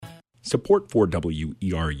Support for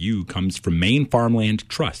WERU comes from Maine Farmland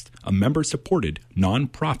Trust, a member-supported,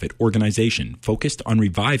 non-profit organization focused on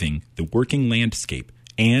reviving the working landscape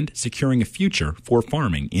and securing a future for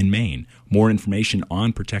farming in Maine. More information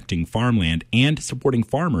on protecting farmland and supporting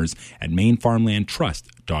farmers at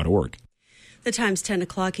mainfarmlandtrust.org. The time's 10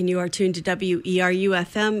 o'clock and you are tuned to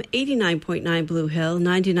WERU-FM, 89.9 Blue Hill,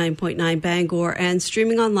 99.9 Bangor, and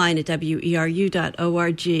streaming online at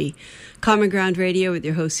weru.org. Common Ground Radio with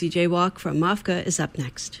your host CJ Walk from MOFGA is up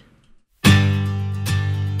next.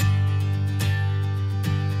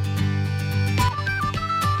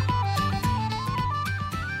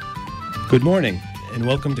 Good morning, and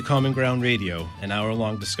welcome to Common Ground Radio, an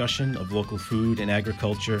hour-long discussion of local food and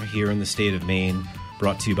agriculture here in the state of Maine,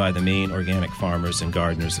 brought to you by the Maine Organic Farmers and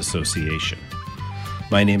Gardeners Association.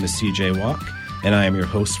 My name is CJ Walk, and I am your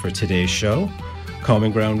host for today's show.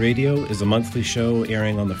 Common Ground Radio is a monthly show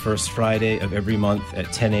airing on the first Friday of every month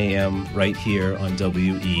at 10 a.m. right here on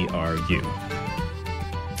WERU.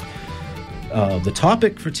 The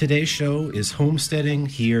topic for today's show is homesteading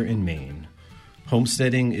here in Maine.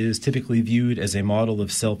 Homesteading is typically viewed as a model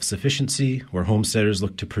of self-sufficiency, where homesteaders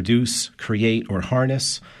look to produce, create, or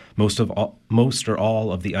harness most or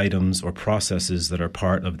all of the items or processes that are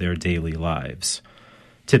part of their daily lives.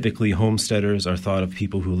 Typically, homesteaders are thought of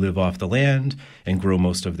people who live off the land and grow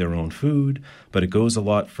most of their own food, but it goes a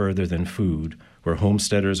lot further than food, where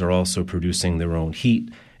homesteaders are also producing their own heat,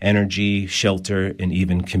 energy, shelter, and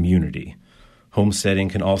even community. Homesteading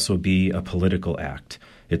can also be a political act.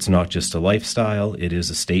 It's not just a lifestyle, it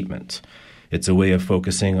is a statement. It's a way of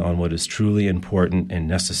focusing on what is truly important and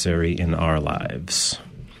necessary in our lives.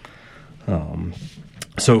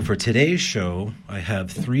 So for today's show, I have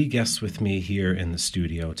three guests with me here in the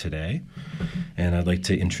studio today, and I'd like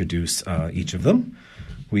to introduce each of them.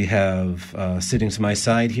 We have, sitting to my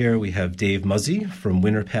side here, we have Dave Muzzy from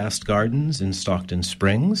Winter Past Gardens in Stockton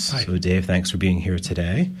Springs. Hi. So Dave, thanks for being here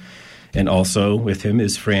today. And also with him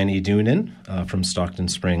is Franny Doonan from Stockton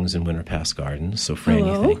Springs and Winter Past Gardens. So Franny,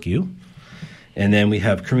 hello. Thank you. And then we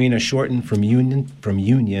have Karina Shorten from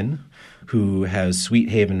Union, who has Sweet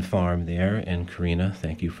Haven Farm there. And Karina,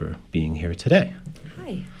 thank you for being here today.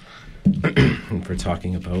 Hi. And for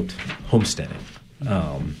talking about homesteading.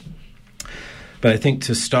 But I think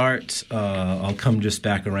to start, I'll come just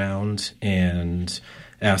back around and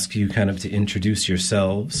ask you kind of to introduce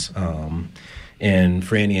yourselves. And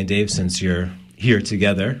Franny and Dave, since you're here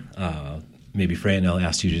together, maybe Fran, I'll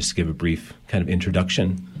ask you to just give a brief kind of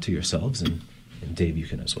introduction to yourselves, and Dave, you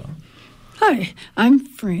can as well. Hi, I'm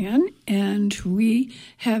Fran, and we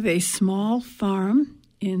have a small farm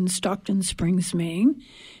in Stockton Springs, Maine.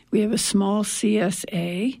 We have a small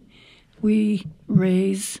CSA. We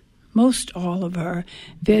raise most all of our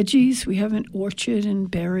veggies. We have an orchard and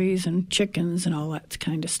berries and chickens and all that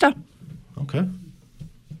kind of stuff. Okay.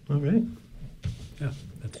 All right. Yeah,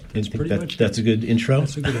 that's pretty much that's a good intro?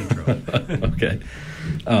 That's a good intro. Okay.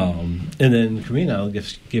 And then, Karina, I'll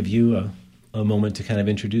give you a moment to kind of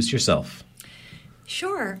introduce yourself.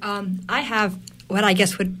 Sure. I have what I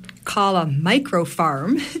guess would call a micro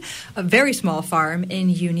farm, a very small farm in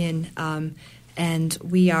Union, and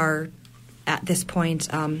we are, at this point,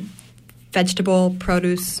 vegetable,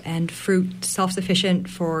 produce, and fruit self-sufficient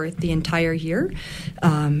for the entire year,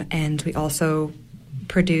 and we also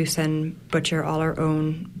produce and butcher all our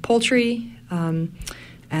own poultry, and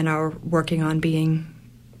are working on being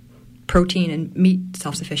protein and meat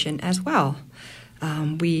self-sufficient as well.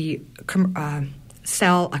 We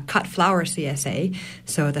sell a cut flower CSA,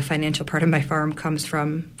 so the financial part of my farm comes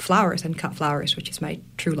from flowers and cut flowers, which is my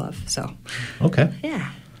true love. So, okay,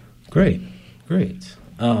 yeah, great.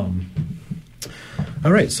 All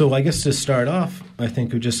right, so I guess to start off, I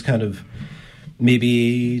think we just kind of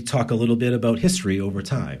maybe talk a little bit about history over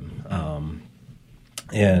time.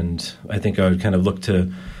 And I think I would kind of look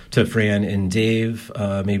to Fran and Dave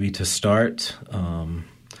maybe to start,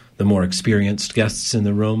 the more experienced guests in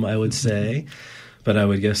the room, I would say. But I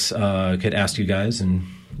would guess I could ask you guys, and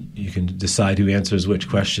you can decide who answers which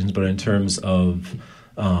questions, but in terms of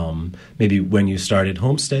maybe when you started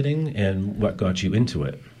homesteading and what got you into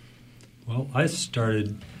it. Well, I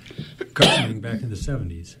started gardening back in the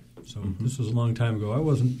 70s. So This was a long time ago. I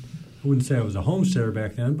wouldn't say I was a homesteader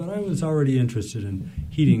back then, but I was already interested in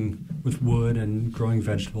heating with wood and growing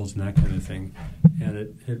vegetables and that kind of thing. And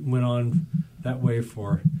it went on that way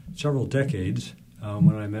for several decades.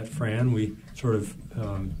 When I met Fran, we sort of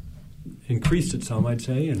increased it some, I'd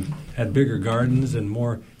say, and had bigger gardens and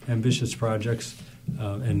more ambitious projects.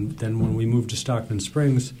 And then when we moved to Stockton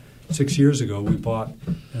Springs 6 years ago, we bought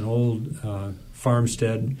an old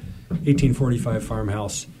farmstead, 1845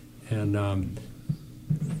 farmhouse, and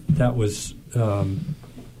that was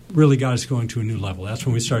really got us going to a new level. That's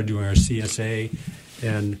when we started doing our CSA,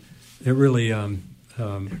 and it really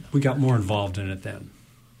we got more involved in it then.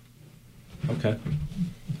 Okay.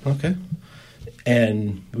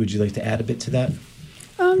 And would you like to add a bit to that?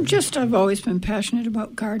 Just I've always been passionate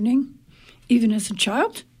about gardening, even as a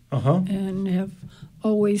child, and have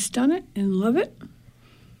always done it and love it.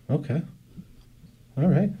 Okay. All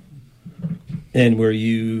right. And were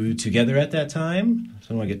you together at that time? I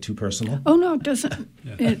don't want to get too personal. Oh, no, it doesn't.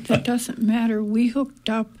 It doesn't matter. We hooked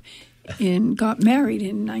up and got married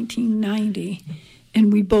in 1990,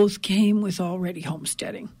 and we both came with already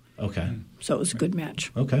homesteading. Okay. So it was a good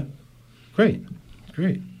match. Okay. Great.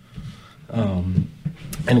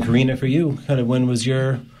 And Karina, for you, kind of when was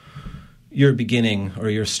your beginning or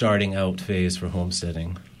your starting out phase for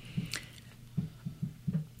homesteading?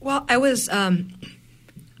 Well, I was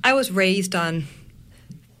raised on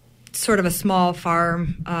sort of a small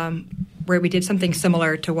farm where we did something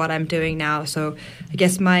similar to what I'm doing now. So I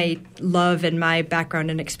guess my love and my background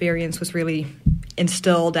and experience was really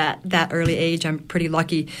instilled at that early age. I'm pretty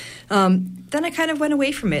lucky. Then I kind of went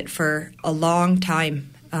away from it for a long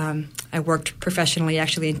time. I worked professionally,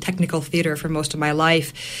 actually, in technical theater for most of my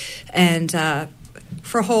life. And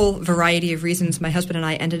for a whole variety of reasons, my husband and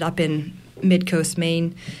I ended up in Mid-Coast,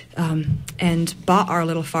 Maine, and bought our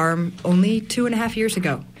little farm only 2.5 years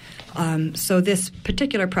ago. So this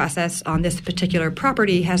particular process on this particular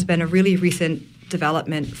property has been a really recent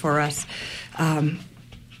development for us,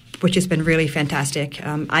 which has been really fantastic.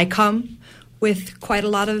 I come with quite a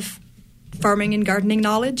lot of farming and gardening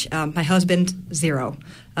knowledge. My husband, zero.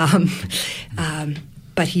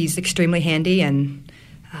 But he's extremely handy and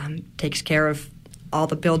takes care of all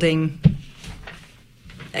the building,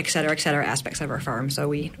 et cetera, aspects of our farm. So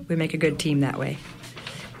we make a good team that way.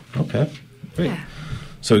 Okay, great. Yeah.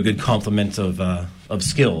 So a good complement of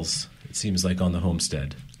skills, it seems like, on the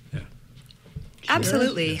homestead. Yeah.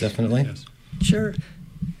 Absolutely. Definitely? Yes. Sure.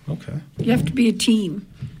 Okay. You have to be a team.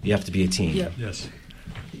 You have to be a team. Yep. Yes.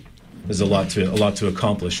 There's a lot to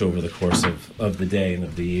accomplish over the course of the day and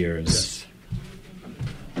of the years.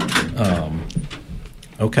 Yes.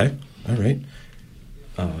 Okay. All right.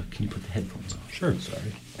 Can you put the headphones on? Sure.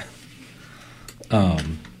 Sorry.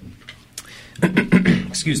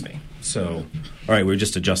 Excuse me. So, all right, we're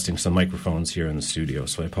just adjusting some microphones here in the studio,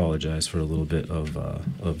 so I apologize for a little bit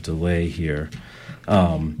of delay here.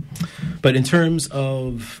 But in terms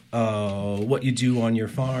of what you do on your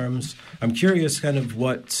farms, I'm curious kind of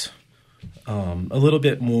what a little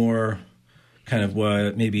bit more kind of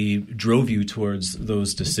what maybe drove you towards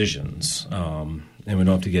those decisions. And we don't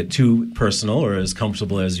have to get too personal or as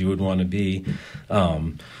comfortable as you would want to be.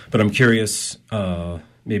 But I'm curious,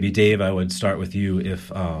 maybe Dave, I would start with you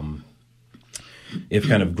if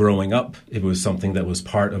kind of growing up, it was something that was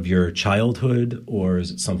part of your childhood, or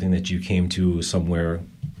is it something that you came to somewhere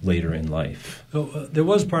later in life? There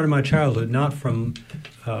was part of my childhood, not from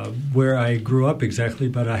where I grew up exactly,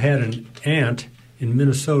 but I had an aunt in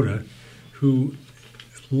Minnesota who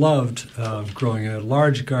loved growing a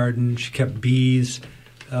large garden. She kept bees.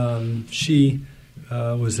 She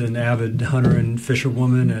was an avid hunter and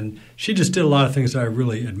fisherwoman, and she just did a lot of things that I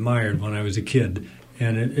really admired when I was a kid.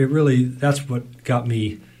 And it really, that's what got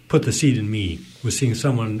me, put the seed in me, was seeing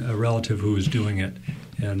someone, a relative who was doing it.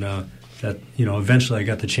 And that, eventually I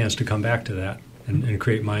got the chance to come back to that and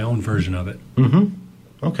create my own version of it.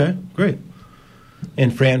 Mm-hmm. Okay, great.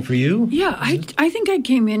 And Fran, for you? Yeah, I think I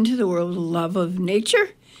came into the world with a love of nature.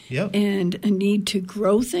 Yep. And a need to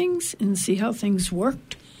grow things and see how things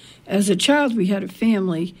worked. As a child, we had a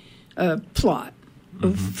family plot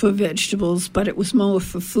for vegetables, but it was more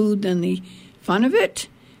for food than the fun of it.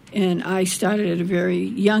 And I started at a very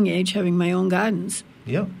young age having my own gardens.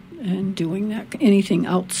 Yep. And doing that, anything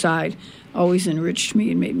outside always enriched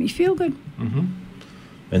me and made me feel good. Mm-hmm.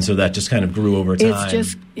 And so that just kind of grew over time. It's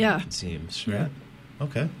just, yeah. It seems, yeah. right?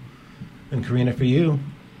 Okay. And Karina, for you?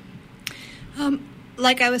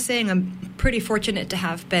 Like I was saying, I'm pretty fortunate to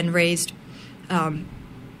have been raised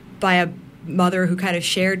by a mother who kind of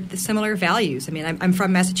shared the similar values. I mean, I'm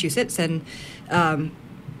from Massachusetts, and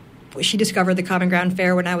she discovered the Common Ground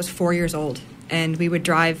Fair when I was 4 years old, and we would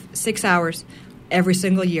drive 6 hours every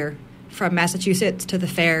single year from Massachusetts to the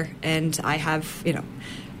fair, and I have,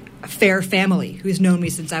 a fair family who's known me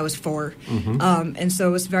since I was 4. Mm-hmm. And so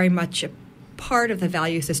it was very much a part of the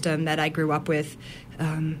value system that I grew up with.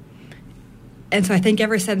 And so I think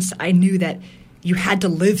ever since I knew that you had to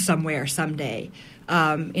live somewhere someday,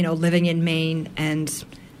 living in Maine and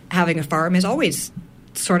having a farm has always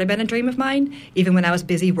sort of been a dream of mine. Even when I was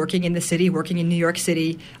busy working in the city, working in New York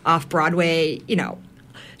City, off Broadway,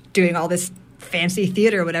 doing all this fancy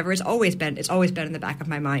theater or whatever. It's always been in the back of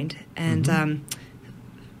my mind. And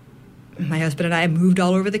my husband and I moved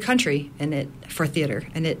all over the country for theater,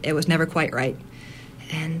 and it was never quite right.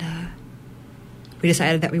 And we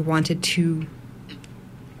decided that we wanted to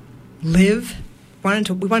live.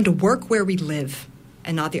 We wanted to work where we live,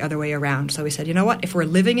 and not the other way around. So we said, you know what? If we're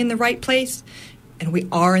living in the right place, and we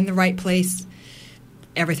are in the right place,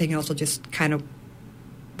 everything else will just kind of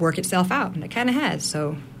work itself out, and it kind of has.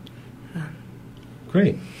 So,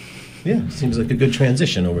 great. Yeah, seems like a good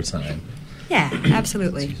transition over time. Yeah,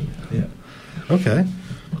 absolutely. Yeah. Okay.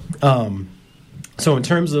 So in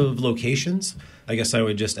terms of locations, I guess I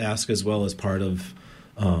would just ask, as well as part of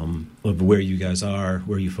where you guys are,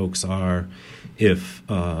 where you folks are, if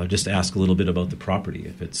just ask a little bit about the property,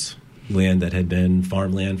 if it's land that had been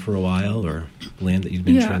farmland for a while or land that you've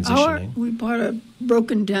been transitioning. We bought a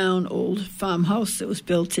broken down old farmhouse that was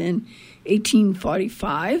built in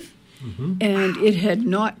 1845, and it had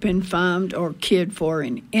not been farmed or cared for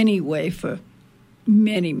in any way for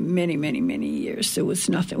many, many, many, many years. There was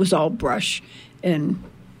nothing. It was all brush and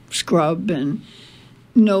scrub and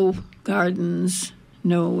no gardens,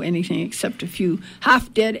 no anything except a few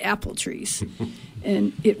half-dead apple trees.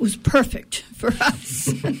 And it was perfect for us.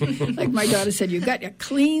 Like my daughter said, you got a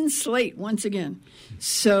clean slate once again.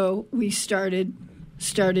 So we started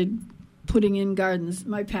putting in gardens.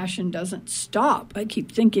 My passion doesn't stop. I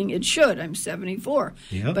keep thinking it should. I'm 74,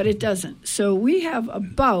 but it doesn't. So we have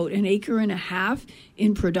about 1.5 acres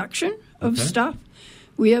in production of stuff.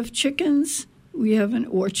 We have chickens. We have an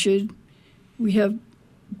orchard. We have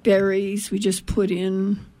berries. We just put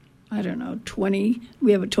in, 20.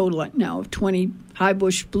 We have a total now of 20 high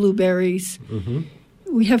bush blueberries.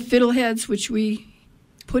 We have fiddleheads, which we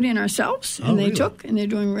put in ourselves, and they're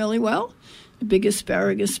doing really well. The big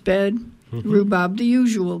asparagus bed, rhubarb, the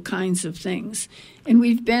usual kinds of things. And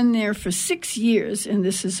we've been there for 6 years, and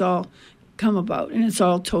this has all come about, and it's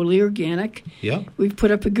all totally organic. Yeah. We've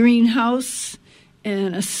put up a greenhouse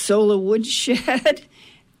and a solar wood shed,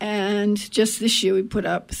 and just this year we put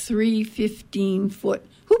up 3 15-foot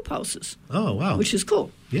hoop houses. Oh, wow. Which is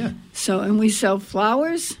cool. Yeah. So, and we sell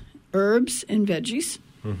flowers, herbs, and veggies.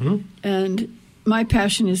 And my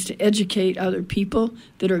passion is to educate other people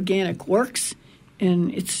that organic works,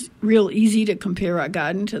 and it's real easy to compare our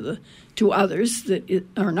garden to others that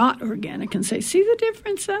are not organic and say, see the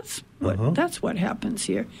difference? That's what happens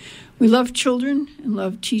here. We love children and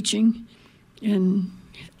love teaching, and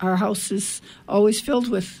our house is always filled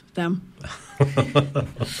with them.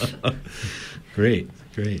 Great.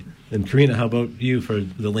 And Karina, how about you for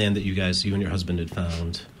the land that you and your husband had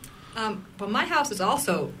found? Well, my house is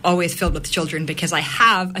also always filled with children because I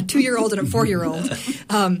have a 2-year-old and a 4-year-old.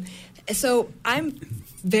 So I'm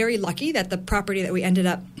very lucky that the property that we ended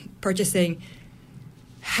up purchasing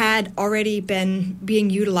had already been being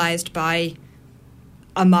utilized by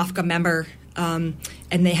a MOFGA member, and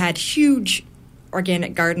they had huge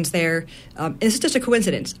organic gardens there. It's just a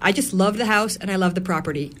coincidence. I just love the house and I love the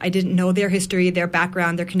property. I didn't know their history, their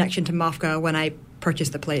background, their connection to MOFGA when I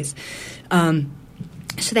purchased the place.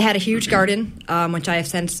 So they had a huge garden, which I have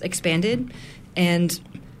since expanded, and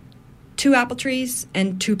 2 apple trees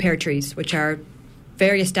and 2 pear trees, which are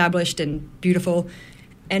very established and beautiful,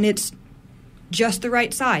 and it's just the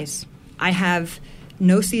right size. I have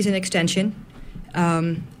no season extension.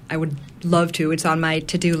 I would love to. It's on my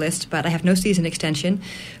to-do list, but I have no season extension.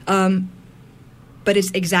 But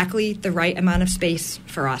it's exactly the right amount of space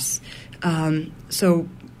for us. So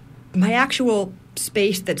my actual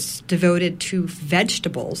space that's devoted to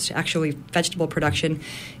vegetables, actually vegetable production,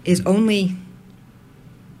 is only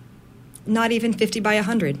not even 50 by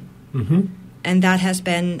 100. And that has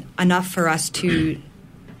been enough for us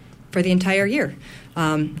for the entire year.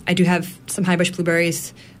 I do have some high bush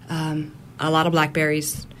blueberries, a lot of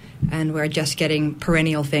blackberries, and we're just getting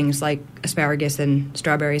perennial things like asparagus and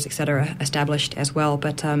strawberries, etc., established as well.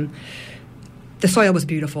 But the soil was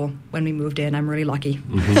beautiful when we moved in. I'm really lucky.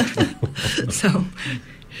 So,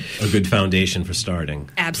 a good foundation for starting.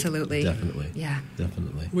 Absolutely. Definitely. Yeah.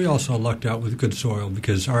 Definitely. We also lucked out with good soil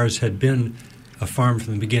because ours had been a farm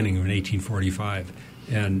from the beginning in 1845.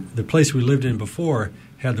 And the place we lived in before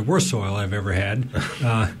had the worst soil I've ever had.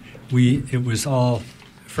 It was all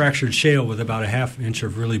fractured shale with about a half inch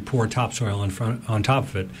of really poor topsoil on top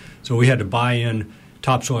of it. So we had to buy in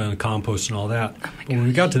topsoil and compost and all that. But when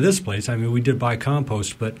we got to this place, we did buy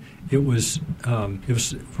compost, but it was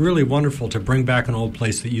really wonderful to bring back an old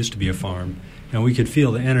place that used to be a farm, and we could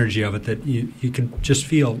feel the energy of it. That you could just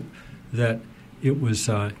feel that it was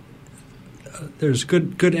there's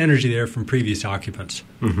good energy there from previous occupants,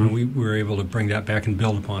 and we were able to bring that back and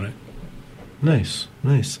build upon it. Nice.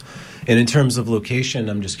 And in terms of location,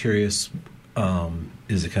 I'm just curious,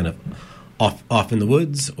 is it kind of off in the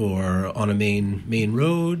woods or on a main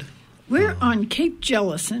road? We're on Cape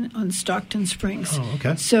Jellison on Stockton Springs. Oh,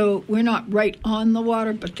 okay. So we're not right on the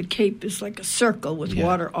water, but the Cape is like a circle with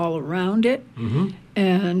water all around it. Mm-hmm.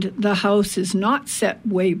 And the house is not set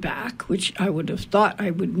way back, which I would have thought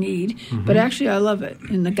I would need. Mm-hmm. But actually, I love it.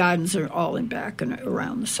 And the gardens are all in back and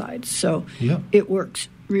around the sides. So it works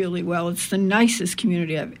really well. It's the nicest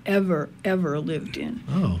community I've ever lived in.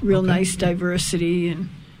 Oh, Real nice diversity and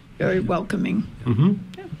very welcoming. Mm-hmm.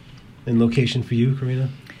 Yeah. And location for you, Karina?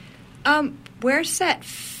 We're set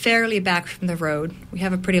fairly back from the road. We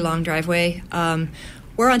have a pretty long driveway.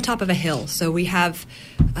 We're on top of a hill, so we have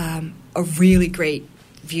a really great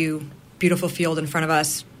view, beautiful field in front of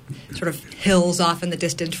us, sort of hills off in the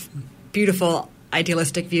distance, beautiful,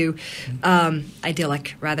 idealistic view,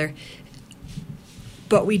 idyllic, rather.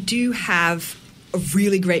 But we do have a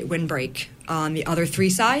really great windbreak on the other three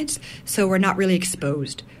sides, so we're not really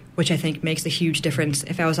exposed, which I think makes a huge difference.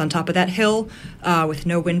 If I was on top of that hill with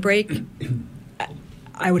no windbreak,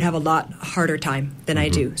 I would have a lot harder time than I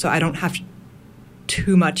do. So I don't have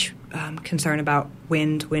too much concern about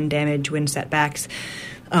wind damage, wind setbacks.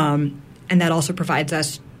 And that also provides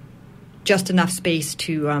us just enough space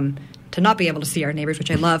to not be able to see our neighbors,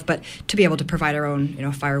 which I love, but to be able to provide our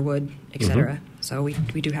own, firewood, etc. So we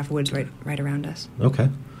do have woods right around us. Okay.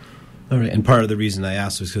 All right. And part of the reason I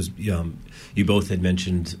asked was because you both had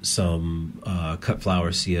mentioned some cut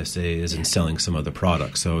flower CSAs and selling some other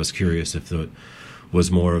products. So I was curious if it was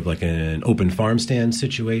more of like an open farm stand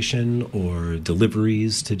situation or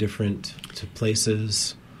deliveries to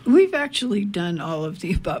places. We've actually done all of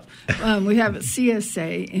the above. We have a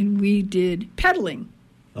CSA, and we did peddling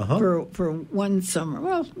for one summer,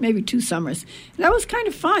 well, maybe 2 summers. And that was kind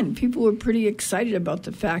of fun. People were pretty excited about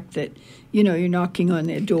the fact that, you're knocking on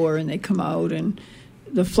their door and they come out, and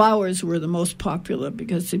the flowers were the most popular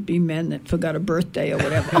because it'd be men that forgot a birthday or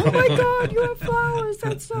whatever. Oh, my God, you have flowers.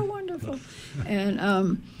 That's so wonderful.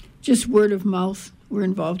 And just word of mouth. We're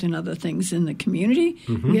involved in other things in the community.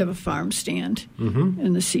 We have a farm stand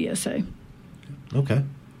in the CSA. Okay.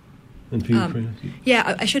 And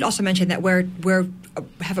I should also mention that we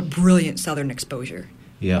have a brilliant southern exposure.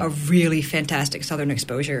 Yeah. A really fantastic southern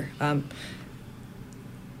exposure.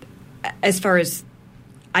 As far as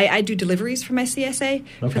I do deliveries for my CSA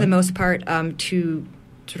for the most part to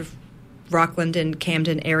sort of Rockland and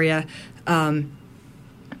Camden area.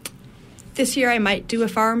 This year I might do a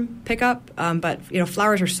farm pickup, but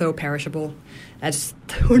flowers are so perishable. That's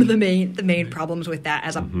one of the main problems with that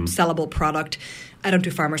as a sellable product. I don't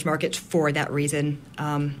do farmers markets for that reason.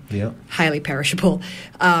 Highly perishable.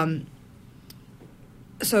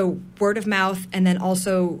 So word of mouth, and then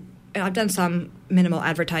also I've done some minimal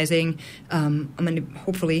advertising. I'm going to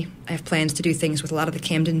hopefully I have plans to do things with a lot of the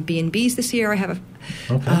Camden B&Bs this year. I have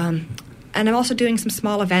and I'm also doing some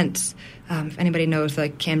small events. If anybody knows the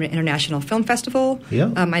Camden International Film Festival,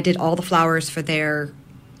 I did all the flowers for their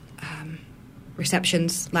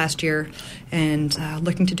receptions last year, and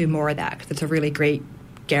looking to do more of that because it's a really great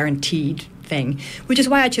guaranteed thing, which is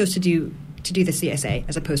why I chose to do the CSA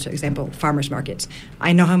as opposed to, for example, farmers markets.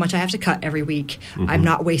 I know how much I have to cut every week. I'm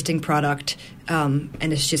not wasting product, and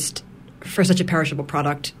it's just for such a perishable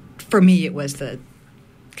product. For me, it was the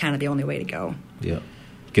kind of the only way to go. Yeah,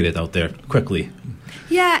 get it out there quickly.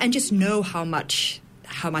 Yeah, and just know how much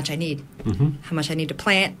I need, how much I need to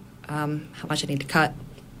plant, how much I need to cut.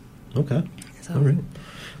 Okay, all right,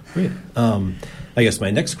 great. I guess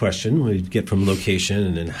my next question would get from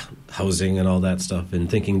location and housing and all that stuff, and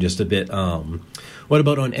thinking just a bit, what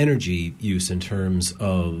about on energy use in terms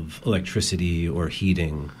of electricity or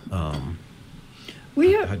heating? How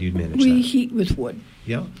do you manage that? We heat with wood.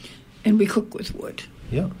 Yeah. And we cook with wood.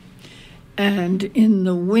 Yeah. And in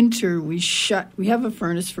the winter, we have a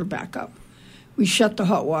furnace for backup. We shut the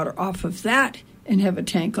hot water off of that and have a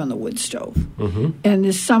tank on the wood stove. And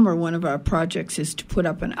this summer, one of our projects is to put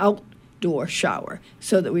up an outdoor shower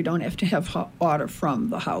so that we don't have to have hot water from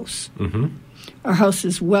the house. Our house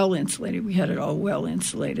is well insulated. We had it all well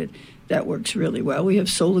insulated. That works really well. We have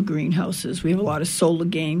solar greenhouses. We have a lot of solar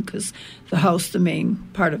gain because the main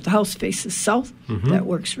part of the house faces south. That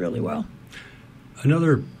works really well.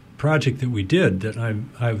 Another project that we did that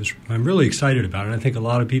I'm really excited about, and I think a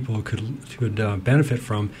lot of people could benefit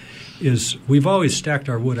from, is we've always stacked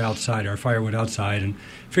our wood outside, our firewood outside, and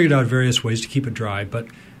figured out various ways to keep it dry. But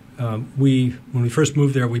when we first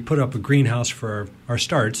moved there, we put up a greenhouse for our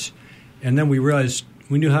starts, and then we realized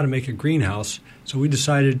we knew how to make a greenhouse, so we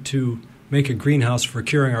decided to make a greenhouse for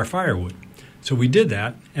curing our firewood. So we did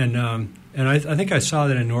that, and And I think I saw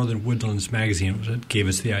that in Northern Woodlands magazine that gave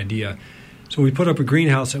us the idea. So we put up a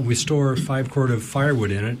greenhouse and we store 5 quart of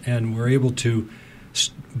firewood in it, and we're able to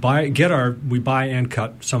buy and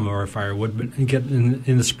cut some of our firewood, but get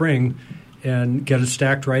in the spring and get it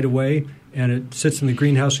stacked right away, and it sits in the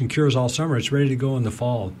greenhouse and cures all summer. It's ready to go in the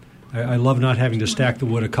fall. I love not having to stack the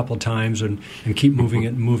wood a couple of times and keep moving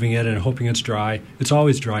it and hoping it's dry. It's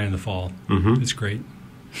always dry in the fall. Mm-hmm. It's great.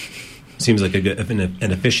 Seems like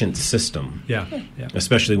an efficient system. Yeah.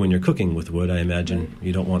 Especially when you're cooking with wood, I imagine.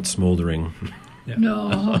 You don't want smoldering. Yeah.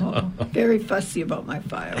 No, very fussy about my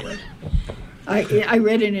firewood. I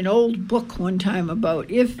read in an old book one time about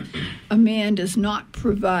if a man does not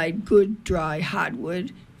provide good, dry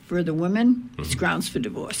hardwood for the women, it's grounds for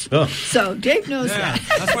divorce. Oh. So Dave knows that.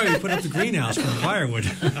 That's why we put up the greenhouse for the firewood.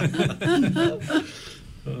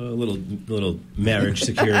 A little marriage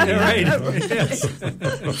security. Right.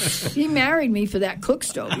 Yes. He married me for that cook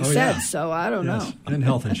stove, he said, so I don't know. And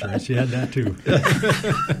health insurance. You had that too.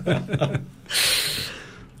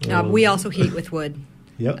 We also heat with wood.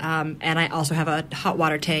 Yep. And I also have a hot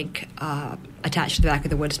water tank attached to the back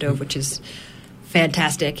of the wood stove, which is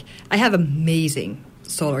fantastic. I have amazing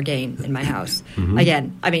solar gain in my house. Mm-hmm.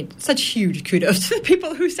 Again, I mean, such huge kudos to the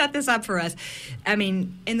people who set this up for us. I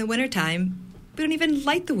mean, in the wintertime, we don't even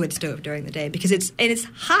light the wood stove during the day because it's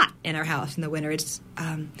hot in our house in the winter. It's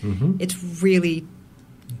really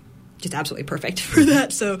just absolutely perfect for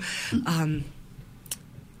that. So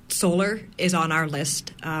solar is on our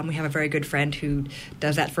list. We have a very good friend who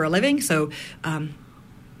does that for a living. So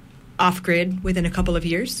off-grid within a couple of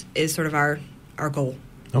years is sort of our goal.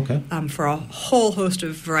 Okay. For a whole host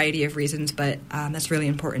of variety of reasons, but that's really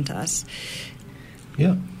important to us.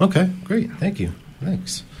 Yeah. Okay. Great. Thank you.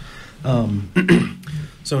 Thanks.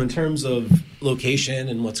 So in terms of location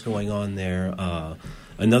and what's going on there,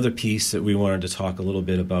 another piece that we wanted to talk a little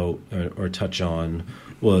bit about or touch on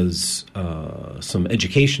was some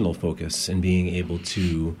educational focus and being able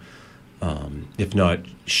to, if not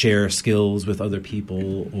share skills with other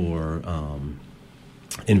people or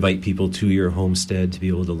invite people to your homestead to be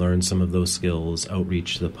able to learn some of those skills,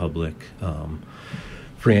 outreach to the public.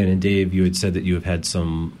 Fran and Dave, you had said that you have had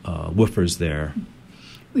some woofers there.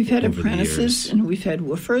 We've had apprentices and we've had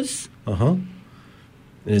woofers. Uh-huh.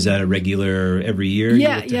 And is that a regular every year?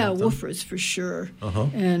 Yeah, woofers for sure. Uh-huh.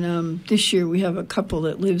 And this year we have a couple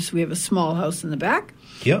that we have a small house in the back.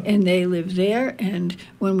 Yep. And they live there. And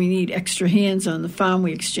when we need extra hands on the farm,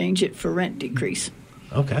 we exchange it for rent decrease.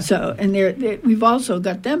 Okay. So, and we've also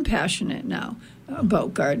got them passionate now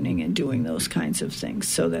about gardening and doing those kinds of things.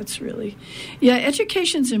 So that's really,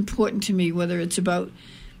 education's important to me, whether it's about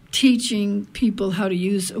teaching people how to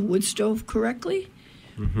use a wood stove correctly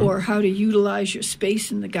or how to utilize your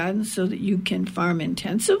space in the garden so that you can farm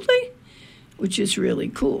intensively, which is really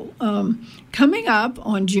cool. Coming up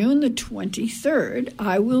on June the 23rd,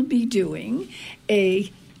 I will be doing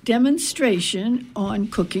a demonstration on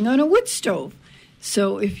cooking on a wood stove.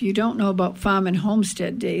 So if you don't know about Farm and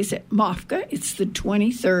Homestead Days at MOFGA, it's the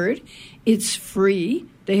 23rd. It's free.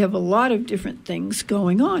 They have a lot of different things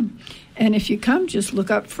going on. And if you come, just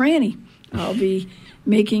look up Franny. I'll be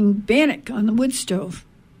making bannock on the wood stove.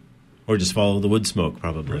 Or just follow the wood smoke,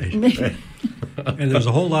 probably. Right. And there's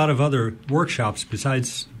a whole lot of other workshops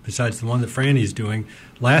besides the one that Franny's doing.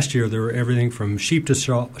 Last year, there were everything from sheep to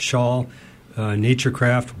shawl, nature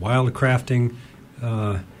craft, wild crafting,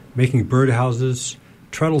 making birdhouses,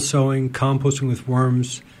 treadle sewing, composting with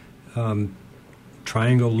worms,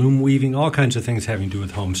 triangle loom weaving, all kinds of things having to do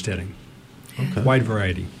with homesteading. Okay. Wide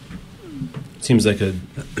variety. Seems like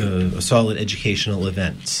a solid educational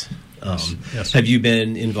event. Yes. Have you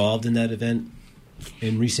been involved in that event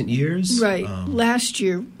in recent years? Right. Last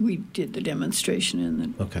year we did the demonstration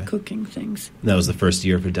and the cooking things. That was the first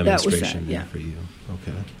year for demonstration for you.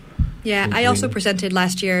 Okay. Yeah, I also presented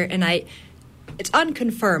last year, and it's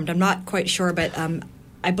unconfirmed. I'm not quite sure, but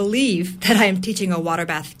I believe that I am teaching a water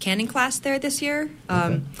bath canning class there this year.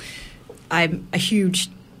 I'm a huge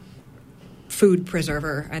food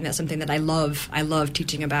preserver, and that's something that I love. I love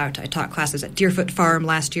teaching about. I taught classes at Deerfoot Farm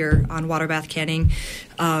last year on water bath canning.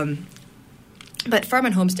 But Farm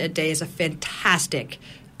and Homestead Day is a fantastic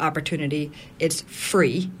opportunity. It's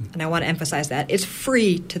free, and I want to emphasize that. It's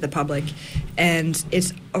free to the public, and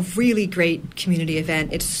it's a really great community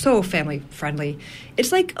event. It's so family-friendly.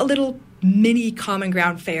 It's like a little mini Common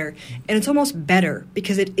Ground fair, and it's almost better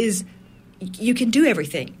because it is – you can do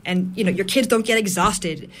everything, and your kids don't get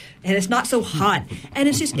exhausted, and it's not so hot, and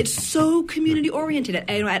it's so community oriented.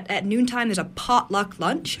 At noontime, there's a potluck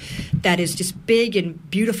lunch that is just big and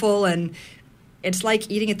beautiful, and it's like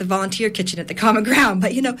eating at the volunteer kitchen at the Common Ground.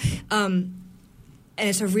 But And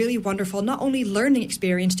it's a really wonderful, not only learning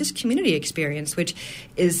experience, just community experience, which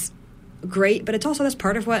is great, but that's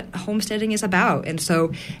part of what homesteading is about. And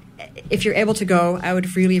so if you're able to go, I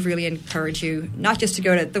would really, really encourage you not just to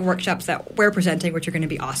go to the workshops that we're presenting, which are going to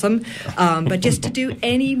be awesome, but just to do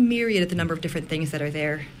any myriad of the number of different things that are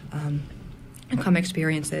there. And come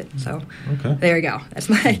experience it. So There you go. That's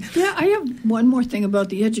my... Yeah, I have one more thing about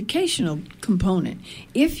the educational component.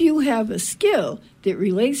 If you have a skill that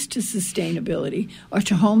relates to sustainability or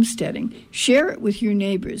to homesteading, share it with your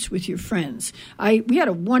neighbors, with your friends. We had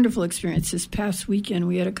a wonderful experience this past weekend.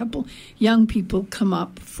 We had a couple young people come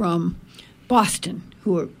up from Boston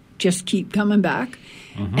who just keep coming back.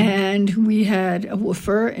 And we had a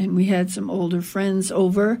woofer, and we had some older friends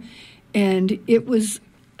over, and it was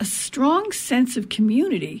a strong sense of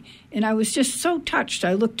community, and I was just so touched.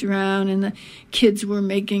 I looked around, and the kids were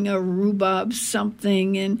making a rhubarb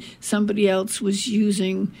something, and somebody else was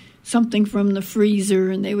using something from the freezer,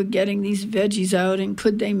 and they were getting these veggies out, and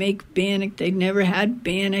could they make bannock? They'd never had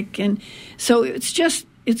bannock, and so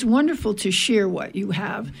it's wonderful to share what you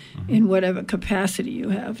have in whatever capacity you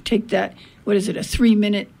have. Take that, a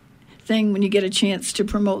 3-minute thing when you get a chance to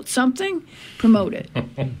promote something, promote it.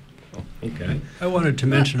 Okay. I wanted to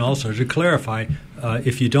mention also, to clarify,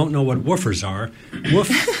 if you don't know what woofers are, WOOF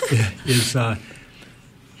is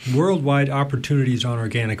Worldwide Opportunities on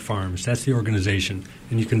Organic Farms. That's the organization.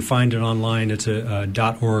 And you can find it online. It's a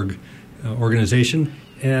 .org organization.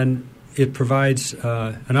 And it provides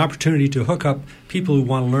an opportunity to hook up people who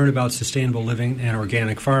want to learn about sustainable living and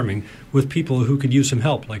organic farming with people who could use some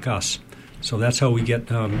help, like us. So that's how we get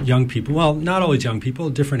young people. Well, not always young people,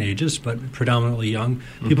 different ages, but predominantly young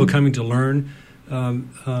people coming to learn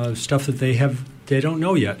stuff that they don't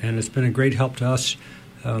know yet, and it's been a great help to us.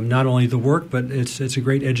 Not only the work, but it's a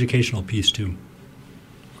great educational piece too.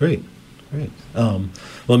 Great. Well,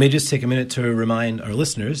 let me just take a minute to remind our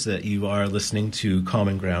listeners that you are listening to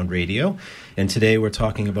Common Ground Radio, and today we're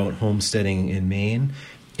talking about homesteading in Maine.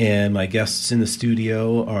 And my guests in the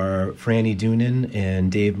studio are Franny Doonan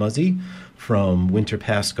and Dave Muzzy from Winter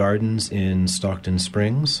Pass Gardens in Stockton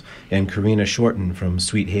Springs, and Karina Shorten from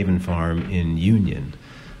Sweet Haven Farm in Union.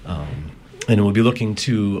 And we'll be looking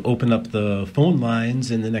to open up the phone lines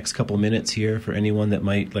in the next couple minutes here for anyone that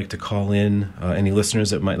might like to call in, any listeners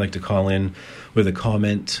that might like to call in with a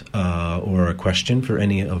comment or a question for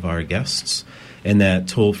any of our guests. And that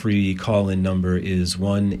toll-free call-in number is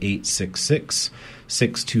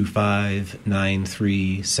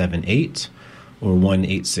 1-866-625-9378 or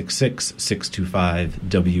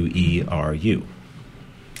 1-866-625-WERU.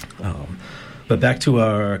 But back to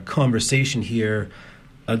our conversation here,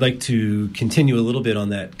 I'd like to continue a little bit on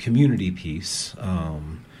that community piece,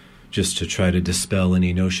 just to try to dispel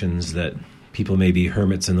any notions that people may be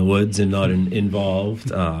hermits in the woods and not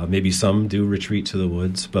involved. Maybe some do retreat to the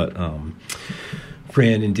woods, but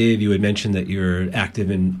Fran and Dave, you had mentioned that you're active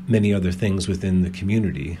in many other things within the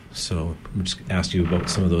community. So I'm just ask you about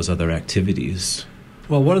some of those other activities.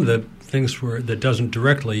 Well, one of the things that doesn't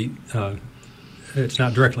directly, it's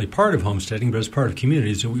not directly part of homesteading, but it's part of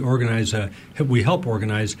communities. So we help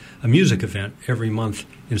organize a music event every month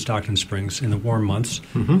in Stockton Springs in the warm months.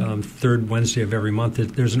 Third Wednesday of every month,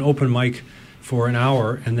 there's an open mic for an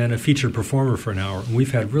hour, and then a featured performer for an hour. And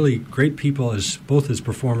we've had really great people both as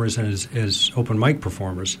performers and as open mic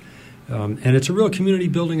performers. And it's a real community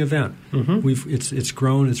building event. It's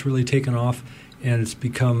grown, it's really taken off, and it's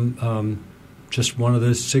become just one of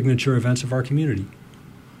the signature events of our community.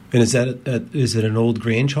 And is it an old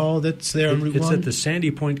Grange Hall that's there on Route 1? It's at the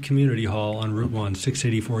Sandy Point Community Hall on Route 1,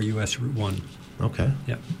 684 U.S. Route 1. Okay.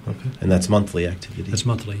 Yeah. Okay. And that's monthly activity? That's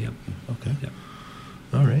monthly, yeah. Okay. Yeah.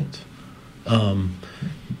 All right.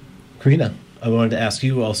 Karina, I wanted to ask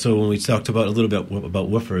you also, when we talked about a little bit about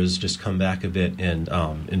woofers, just come back a bit, and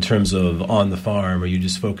in terms of on the farm, are you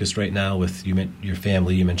just focused right now with your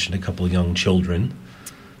family? You mentioned a couple of young children.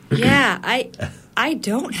 Yeah, I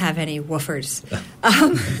don't have any woofers.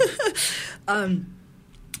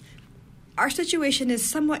 Our situation is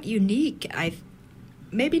somewhat unique.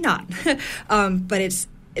 Maybe not, but it's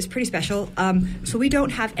pretty special. So we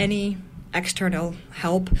don't have any external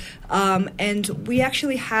help, and we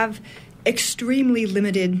actually have extremely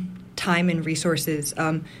limited time and resources.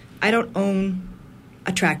 I don't own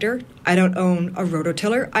a tractor. I don't own a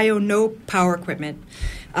rototiller. I own no power equipment.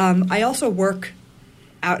 I also work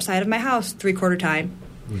outside of my house 3/4 time,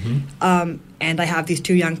 and I have these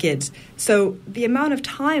 2 young kids. So the amount of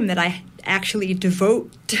time that I actually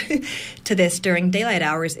devote to this during daylight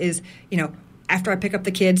hours is, after I pick up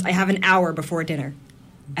the kids, I have an hour before dinner.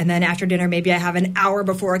 And then after dinner, maybe I have an hour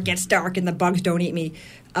before it gets dark and the bugs don't eat me.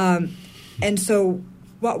 And so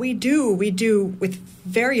what we do with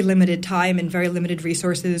very limited time and very limited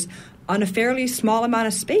resources on a fairly small amount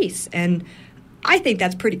of space. And I think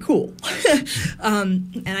that's pretty cool.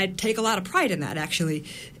 And I take a lot of pride in that, actually.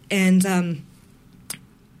 And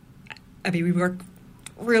we work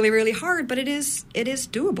really, really hard, but it is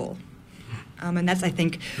doable. And that's, I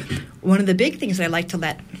think, one of the big things that I like to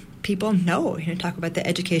let people know, talk about the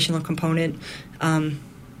educational component,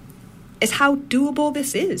 is how doable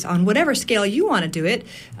this is on whatever scale you want to do it.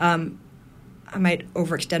 I might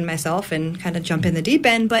overextend myself and kind of jump in the deep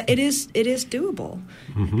end, but it is doable.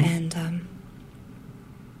 And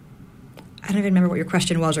I don't even remember what your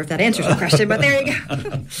question was or if that answers the question, but there you go.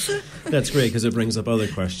 That's great because it brings up other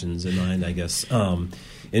questions in mind, I guess.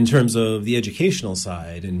 In terms of the educational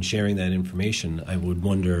side and sharing that information, I would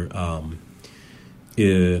wonder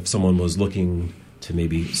if someone was looking to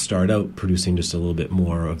maybe start out producing just a little bit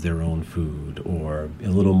more of their own food or a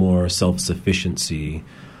little more self-sufficiency,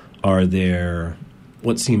 are there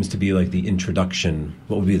what seems to be like the introduction?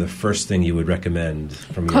 What would be the first thing you would recommend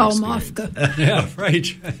from your experience? Call MOFGA. Yeah, right.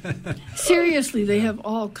 Seriously, they have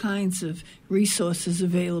all kinds of resources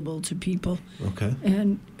available to people. Okay.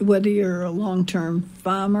 And whether you're a long-term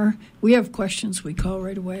farmer, we have questions we call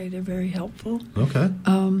right away. They're very helpful. Okay.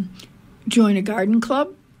 Join a garden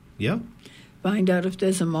club. Yeah. Find out if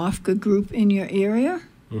there's a MOFGA group in your area.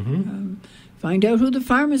 Find out who the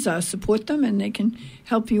farmers are, support them, and they can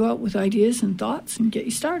help you out with ideas and thoughts and get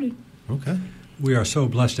you started. Okay. We are so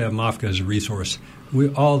blessed to have MOFGA as a resource.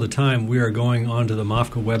 All the time we are going onto the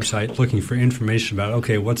MOFGA website looking for information about,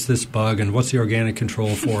 okay, what's this bug and what's the organic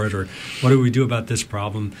control for it, or what do we do about this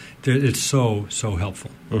problem? It's so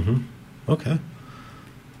helpful. Okay.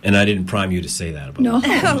 And I didn't prime you to say that about No,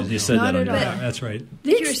 it. You said not that on at your all. That's right.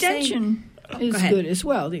 The extension is go ahead. good as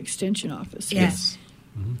well, the extension office. Yes.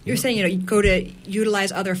 You're saying, you go to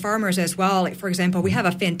utilize other farmers as well. Like, for example, we have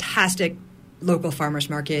a fantastic local farmers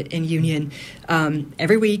market in Union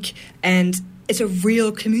every week, and it's a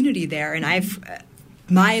real community there. And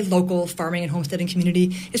my local farming and homesteading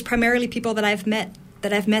community is primarily people that I've met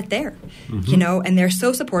there, and they're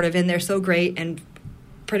so supportive and they're so great, and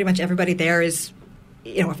pretty much everybody there is,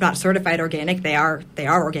 if not certified organic, they are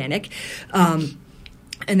organic.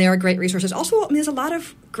 And they are great resources. Also, there's a lot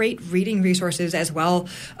of great reading resources as well.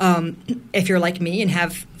 If you're like me and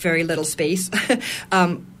have very little space.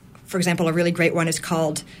 For example, a really great one is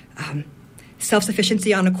called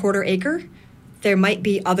Self-Sufficiency on a Quarter Acre. There might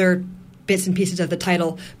be other bits and pieces of the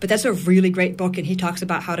title, but that's a really great book, and he talks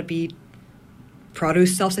about how to be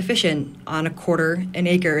produce self-sufficient on an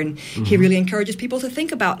acre. And he really encourages people to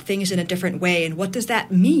think about things in a different way. And what does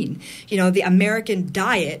that mean? The American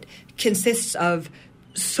diet consists of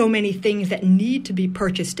so many things that need to be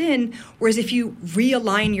purchased in, whereas if you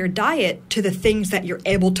realign your diet to the things that you're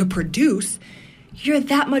able to produce, you're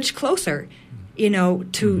that much closer,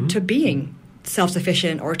 to being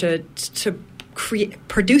self-sufficient or to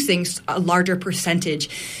producing a larger percentage.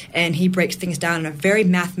 And he breaks things down in a very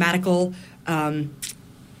mathematical,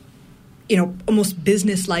 almost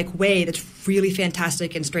business-like way that's really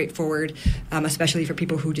fantastic and straightforward, especially for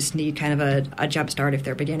people who just need kind of a jump start if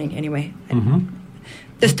they're beginning anyway.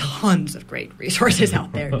 There's tons of great resources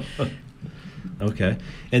out there. Okay.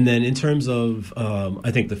 And then in terms of,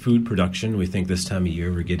 I think the food production, we think this time of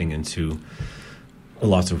year we're getting into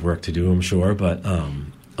lots of work to do, I'm sure, but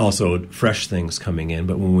also fresh things coming in.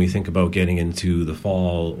 But when we think about getting into the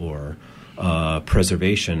fall or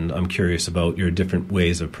preservation, I'm curious about your different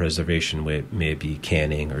ways of preservation, maybe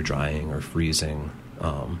canning or drying or freezing.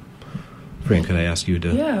 Fran, could I ask you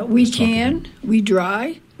to? Yeah, we can. We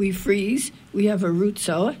dry. We freeze. We have a root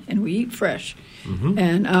cellar, and we eat fresh.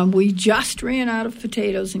 And we just ran out of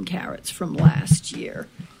potatoes and carrots from last year,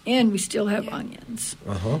 and we still have onions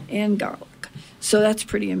and garlic. So that's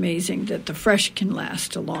pretty amazing that the fresh can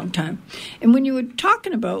last a long time. And when you were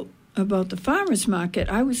talking about the farmer's market,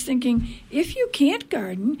 I was thinking, if you can't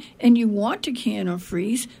garden and you want to can or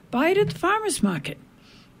freeze, buy it at the farmer's market.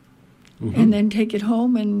 And then take it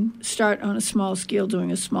home and start on a small scale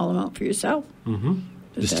doing a small amount for yourself.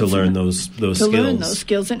 Just to learn those skills. To learn those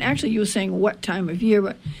skills. And actually, you were saying what time of year,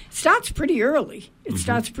 but it starts pretty early.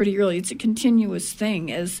 It's a continuous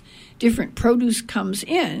thing. As different produce comes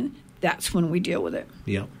in, that's when we deal with it.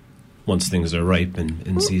 Yeah. Once things are ripe and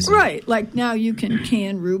in season. Right. Like now you can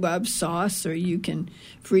can rhubarb sauce, or you can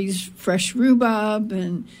freeze fresh rhubarb,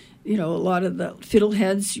 and a lot of the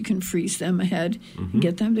fiddleheads, you can freeze them ahead and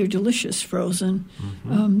get them. They're delicious frozen.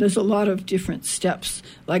 There's a lot of different steps.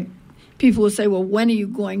 Like people will say, well, when are you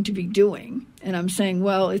going to be doing? And I'm saying,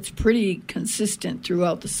 well, it's pretty consistent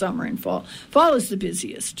throughout the summer and fall. Fall is the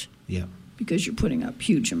busiest. Yeah. because you're putting up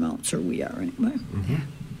huge amounts, or we are anyway. Mm-hmm.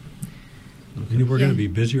 And we're going to be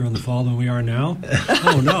busier in the fall than we are now?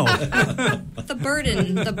 Oh, no. The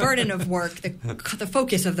burden of work, the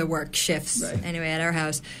focus of the work shifts anyway at our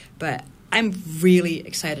house. But I'm really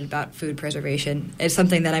excited about food preservation. It's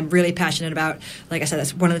something that I'm really passionate about. Like I said,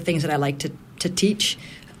 that's one of the things that I like to teach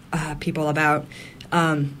people about.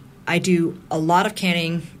 I do a lot of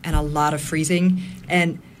canning and a lot of freezing.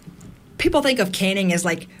 And people think of canning as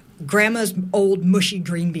like grandma's old mushy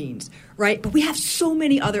green beans, right? But we have so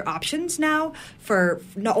many other options now for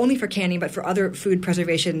not only for canning but for other food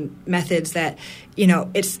preservation methods that,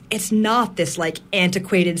 it's not this like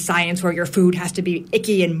antiquated science where your food has to be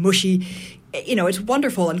icky and mushy. It's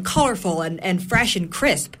wonderful and colorful and fresh and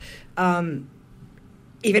crisp, even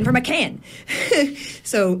from a can.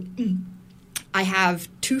 So I have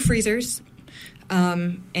 2 freezers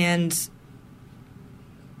and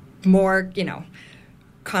more,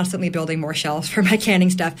 constantly building more shelves for my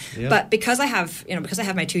canning stuff. Yeah. But because I have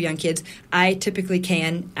my 2 young kids, I typically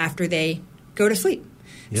can after they go to sleep.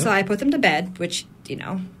 Yeah. So I put them to bed, which, they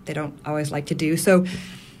don't always like to do. So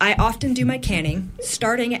I often do my canning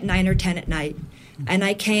starting at 9 or 10 at night, and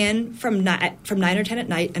I can from 9 or 10 at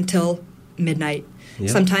night until midnight,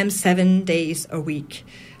 sometimes 7 days a week,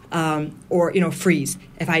 or freeze.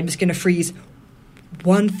 If I'm just going to freeze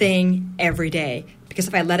one thing every day, because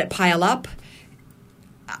if I let it pile up,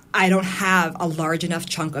 I don't have a large enough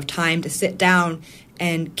chunk of time to sit down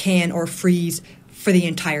and can or freeze for the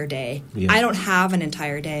entire day. Yeah. I don't have an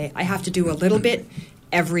entire day. I have to do a little bit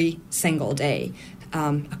every single day,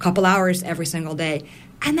 a couple hours every single day.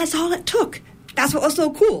 And that's all it took. That's what was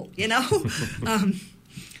so cool,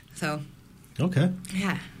 So. Okay.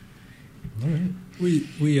 Yeah. All right. We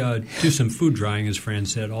do some food drying, as Fran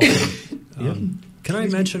said, also. Can I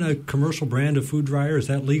mention a commercial brand of food dryer? Is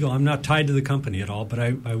that legal? I'm not tied to the company at all, but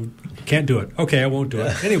I can't do it. Okay, I won't do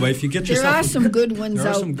it. Anyway, if you get yourself... There are some good ones out there.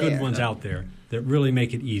 There are some good ones out there that really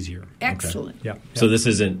make it easier. Excellent. Okay. Yeah. So this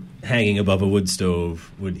isn't hanging above a wood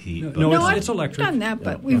stove, wood heat? No, it's electric. I've done that,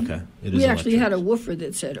 but we actually had a woofer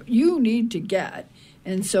that said, you need to get.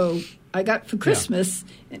 And so I got for Christmas,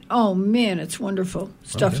 and oh man, it's wonderful.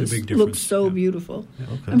 Stuff looks so beautiful. Yeah.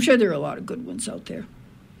 Okay. I'm sure there are a lot of good ones out there.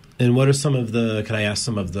 And what are some of the, can I ask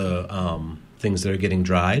some of the things that are getting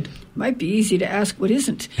dried? Might be easy to ask what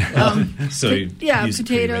isn't.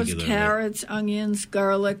 Potatoes, carrots, onions,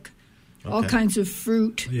 garlic, all kinds of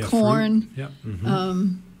fruit, corn. Fruit. Yeah.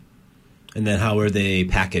 Mm-hmm. And then how are they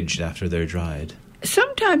packaged after they're dried?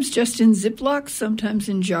 Sometimes just in Ziplocs, sometimes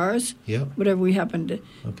in jars. Yeah. Whatever we happen to.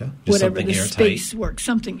 Okay. Just whatever the space works.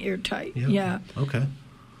 Something airtight. Yeah. Okay.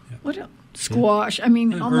 Yeah. What else? Squash. I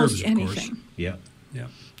mean, and almost herbs, anything. Yeah. Yeah.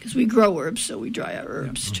 Because we grow herbs, so we dry our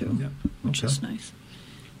herbs too, which is nice.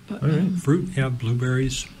 But, all right. Fruit,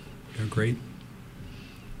 blueberries, they're great.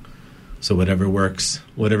 So whatever works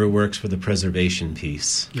for the preservation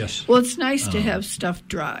piece. Yes. Well, it's nice to have stuff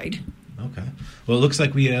dried. Okay. Well, it looks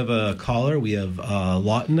like we have a caller. We have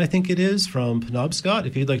Lawton, I think it is, from Penobscot.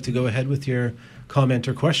 If you'd like to go ahead with your comment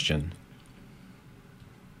or question.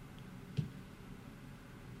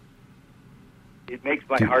 It makes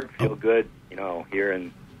my heart feel good,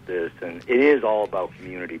 hearing this, and it is all about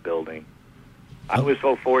community building. I was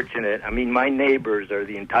so fortunate. I mean, my neighbors are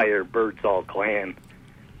the entire Birdsall clan,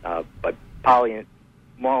 but Molly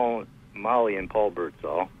and Paul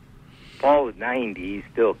Birdsall. Paul is 90, he's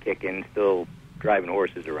still kicking, still driving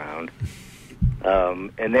horses around.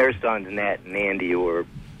 And their sons, Nat and Andy, who are,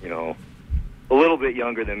 a little bit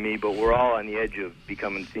younger than me, but we're all on the edge of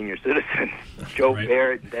becoming senior citizens. Joe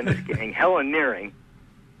Barrett and Dennis Gang. Helen Nearing,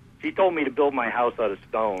 she told me to build my house out of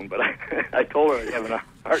stone, but I told her I was having a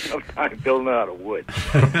hard enough time building it out of wood.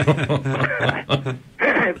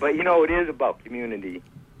 But, it is about community.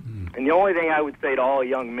 And the only thing I would say to all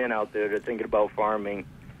young men out there that are thinking about farming,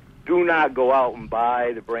 do not go out and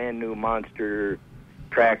buy the brand new monster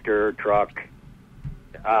tractor or truck.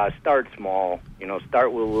 Start small.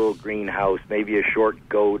 Start with a little greenhouse, maybe a short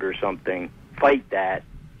goat or something. Fight that.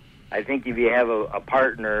 I think if you have a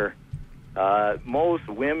partner, most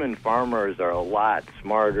women farmers are a lot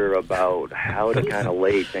smarter about how to kind of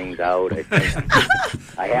lay things out. I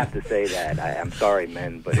think I have to say that. I'm sorry,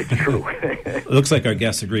 men, but it's true. It looks like our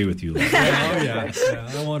guests agree with you. Yeah,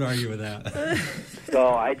 I won't argue with that. So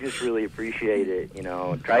I just really appreciate it.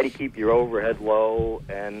 Try to keep your overhead low,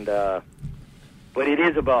 and but it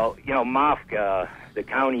is about MOFGA, the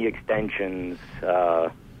county extensions,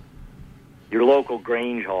 your local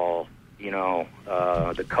Grange Hall,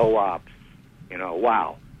 the co-ops.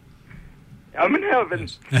 Wow. I'm in heaven.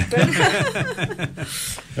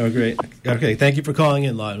 Oh, great. Okay, thank you for calling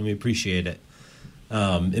in, Lawton. We appreciate it.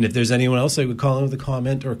 And if there's anyone else that would call in with a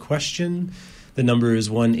comment or question, the number is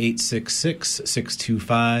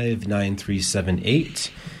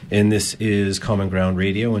 1-866-625-9378. And this is Common Ground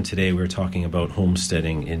Radio, and today we're talking about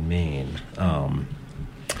homesteading in Maine.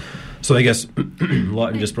 So I guess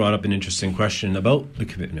Lawton just brought up an interesting question about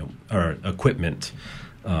equipment.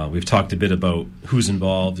 We've talked a bit about who's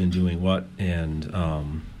involved in doing what, and I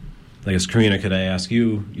guess, Karina, could I ask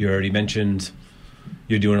you, you already mentioned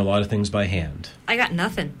you're doing a lot of things by hand. I got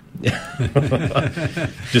nothing.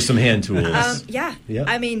 Just some hand tools. Yeah. Yeah.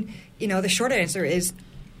 I mean, the short answer is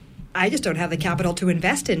I just don't have the capital to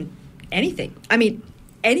invest in anything. I mean,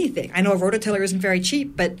 anything. I know a rototiller isn't very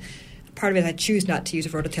cheap, but part of it I choose not to use a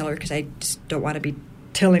rototiller because I just don't want to be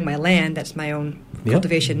tilling my land. That's my own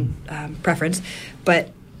cultivation preference.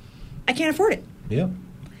 But I can't afford it. Yeah.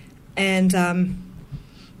 And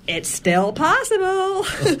it's still possible.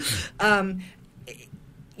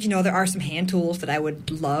 There are some hand tools that I would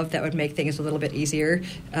love that would make things a little bit easier.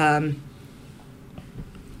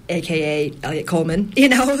 AKA Elliot Coleman,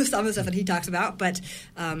 some of the stuff that he talks about. But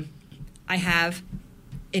I have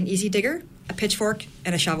an easy digger, a pitchfork,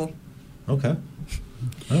 and a shovel. Okay.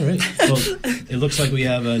 All right. Well, it looks like we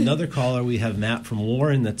have another caller. We have Matt from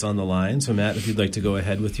Warren that's on the line. So, Matt, if you'd like to go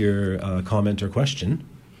ahead with your comment or question.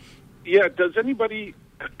 Yeah, does anybody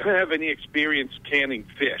have any experience canning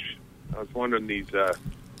fish? I was wondering you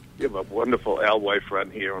have a wonderful alewife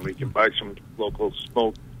run here, and we can buy some local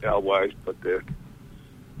smoked alewives, but they're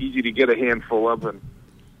easy to get a handful of, and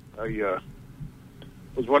I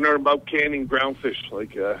was wondering about canning groundfish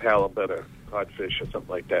like halibut or codfish or something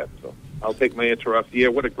like that. So I'll take my answer off the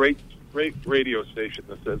air. What a great radio station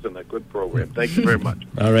this is, and a good program. Thank you very much.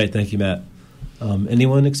 All right, thank you, Matt.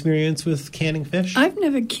 Anyone experience with canning fish? I've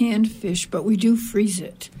never canned fish, but we do freeze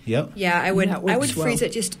it. Yep. Yeah, I would freeze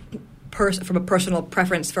it just from a personal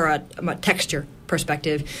preference for a texture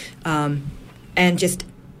perspective, and just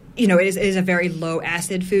it is a very low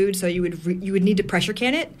acid food, so you would need to pressure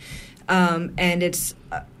can it, and it's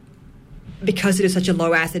because it is such a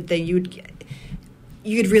low acid thing.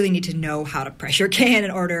 You'd really need to know how to pressure can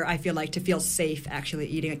in order, I feel like, to feel safe actually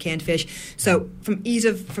eating a canned fish. So from ease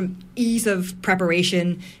of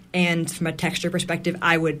preparation and from a texture perspective,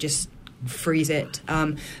 I would just freeze it.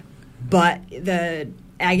 But the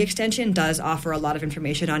Ag Extension does offer a lot of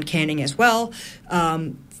information on canning as well,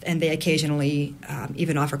 and they occasionally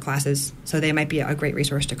even offer classes. So they might be a great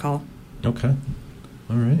resource to call. Okay.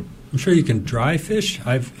 All right. I'm sure you can dry fish.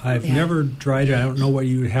 I've never dried it. I don't know what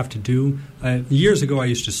you would have to do. Years ago, I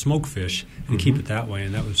used to smoke fish and keep it that way,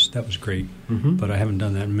 and that was great. Mm-hmm. But I haven't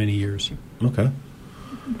done that in many years. Okay.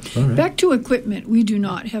 All right. Back to equipment. We do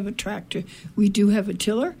not have a tractor. We do have a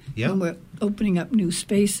tiller. Yeah. When we're opening up new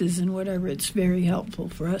spaces and whatever, it's very helpful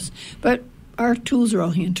for us. But our tools are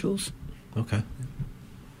all hand tools. Okay.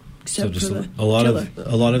 Except so just for the a lot tiller.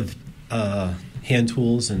 of hand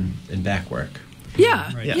tools and back work.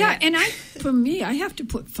 Yeah, Right. yeah, and for me, I have to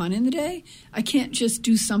put fun in the day. I can't just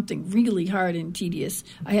do something really hard and tedious.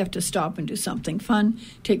 I have to stop and do something fun,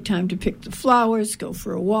 take time to pick the flowers, go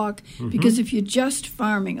for a walk, because if you're just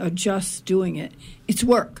farming or just doing it, it's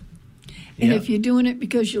work. And if you're doing it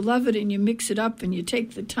because you love it and you mix it up and you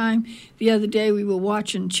take the time. The other day we were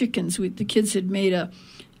watching chickens. The kids had made a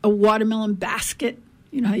watermelon basket.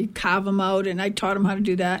 You know how you carve them out, and I taught them how to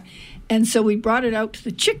do that. And so we brought it out to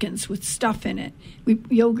the chickens with stuff in it,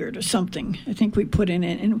 yogurt or something, I think we put in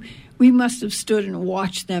it. And we must have stood and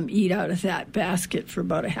watched them eat out of that basket for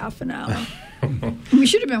about a half an hour. We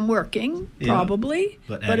should have been working, probably,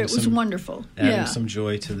 but it was wonderful. Adding some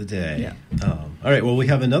joy to the day. Yeah. All right, well, we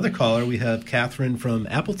have another caller. We have Catherine from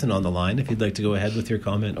Appleton on the line, if you'd like to go ahead with your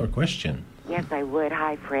comment or question. Yes, I would.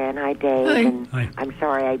 Hi, Fran. Hi, Dave. Hi. And Hi. I'm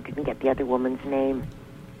sorry I didn't get the other woman's name.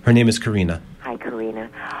 Her name is Karina. Hi, Karina.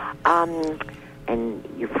 And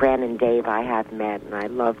your Fran and Dave, I have met, and I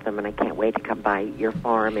love them, and I can't wait to come by your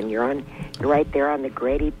farm. And you're right there on the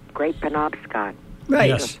Great Penobscot. Right.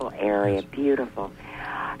 Yes. Beautiful area, beautiful.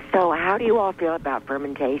 So how do you all feel about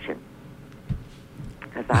fermentation?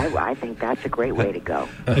 Because I think that's a great way to go.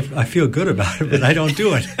 I feel good about it, but I don't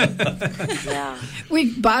do it. Yeah.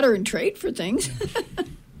 We barter and trade for things.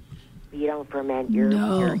 You don't ferment your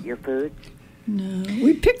foods? No,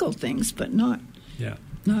 we pickle things, but not. Yeah.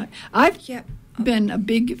 I've been a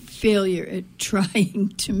big failure at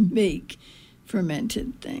trying to make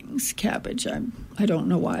fermented things. Cabbage, I don't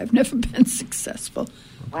know why. I've never been successful.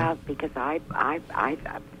 Well, because I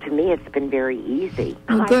to me, it's been very easy.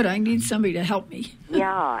 Well, good. I need somebody to help me.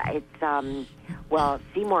 Yeah, it's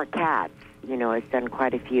Seymour Katz, has done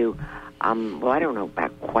quite a few. Well, I don't know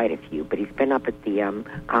about quite a few, but he's been up at the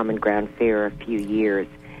Common Ground Fair a few years,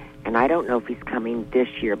 And I don't know if he's coming this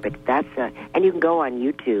year, but and you can go on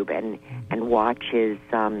YouTube and watch his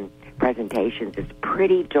presentations. It's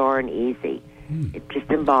pretty darn easy. It just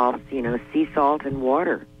involves, sea salt and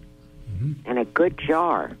water and a good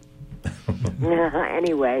jar.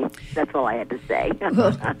 Anyway, that's all I had to say.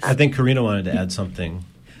 I think Karina wanted to add something.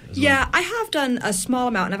 Yeah, I have done a small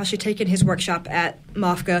amount, and I've actually taken his workshop at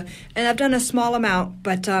MOFGA, and I've done a small amount,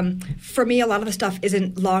 but for me, a lot of the stuff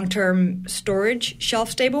isn't long-term storage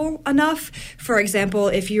shelf-stable enough. For example,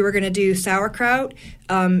 if you were going to do sauerkraut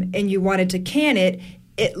and you wanted to can it,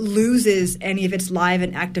 it loses any of its live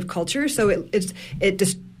and active culture, so it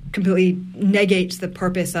just completely negates the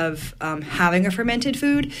purpose of having a fermented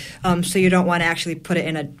food. So you don't want to actually put it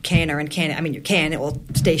in a canner and can it. I mean, you can; it will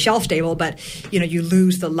stay shelf stable, but you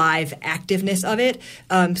lose the live activeness of it.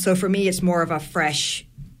 So for me, it's more of a fresh,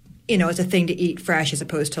 it's a thing to eat fresh as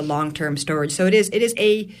opposed to long term storage. So it is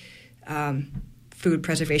a food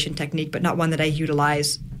preservation technique, but not one that I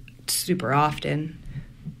utilize super often.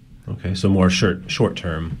 Okay, so more short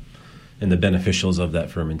term. And the beneficials of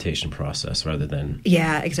that fermentation process rather than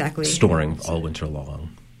exactly storing all winter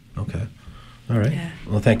long. Okay. All right. Yeah.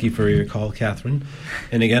 Well, thank you for your call, Catherine.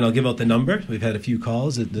 And again, I'll give out the number. We've had a few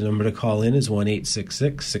calls. The number to call in is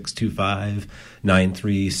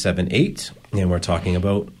 1-866-625-9378. And we're talking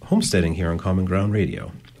about homesteading here on Common Ground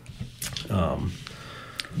Radio.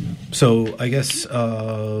 So I guess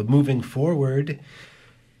moving forward,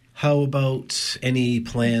 how about any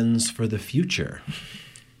plans for the future?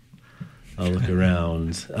 I'll look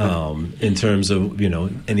around in terms of,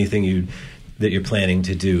 anything that you're planning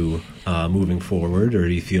to do moving forward, or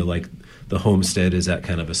do you feel like the homestead is at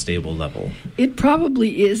kind of a stable level? It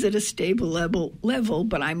probably is at a stable level,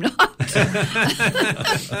 but I'm not.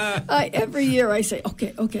 Every year I say,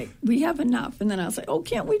 okay, we have enough. And then I'll say,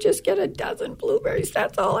 can't we just get a dozen blueberries?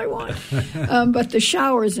 That's all I want. But the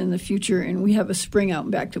shower's in the future, and we have a spring out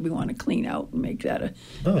and back that we want to clean out and make that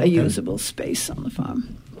a usable space on the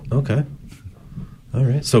farm. Okay. All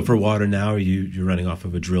right. So for water now, you're running off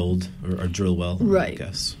of a drilled or a drill well? Right. I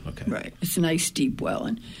guess. Okay. Right. It's a nice deep well.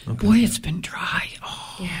 And boy, it's been dry.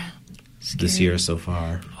 Oh. Yeah. This year so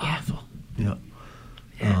far. Awful. Yeah.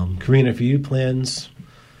 Karina, for you, plans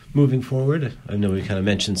moving forward? I know we kind of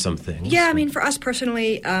mentioned some things. Yeah, I mean, for us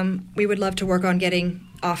personally, we would love to work on getting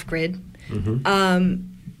off-grid and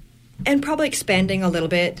probably expanding a little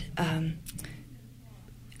bit.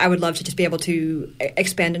 I would love to just be able to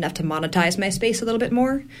expand enough to monetize my space a little bit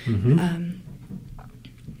more.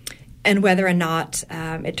 And whether or not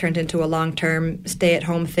it turns into a long-term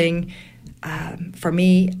stay-at-home thing, for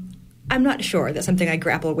me, I'm not sure. That's something I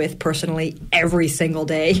grapple with personally every single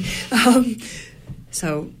day.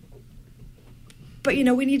 But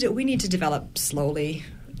we need to develop slowly.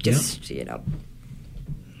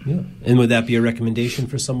 Yeah. And would that be a recommendation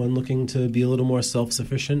for someone looking to be a little more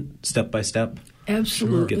self-sufficient, step by step?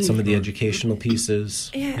 Absolutely. Get some of the educational pieces.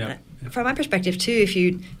 Yeah. From my perspective, too, if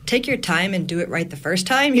you take your time and do it right the first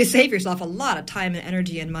time, you save yourself a lot of time and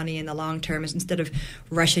energy and money in the long term instead of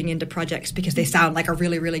rushing into projects because they sound like a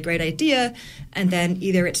really, really great idea, and then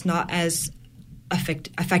either it's not as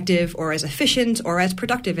effective or as efficient or as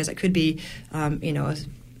productive as it could be,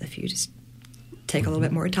 if you just take a little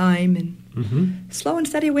bit more time and slow and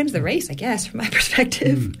steady wins the race, I guess, from my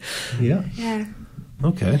perspective. Yeah.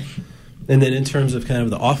 Okay. And then in terms of kind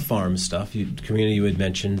of the off-farm stuff, Karina, you had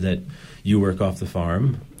mentioned that you work off the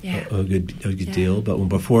farm a good deal. But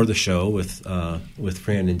before the show with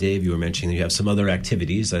Fran and Dave, you were mentioning that you have some other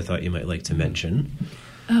activities I thought you might like to mention.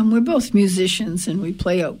 We're both musicians, and we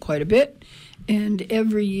play out quite a bit. And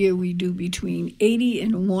every year we do between 80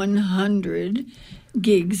 and 100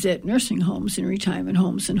 gigs at nursing homes and retirement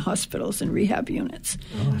homes and hospitals and rehab units.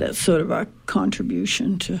 That's sort of our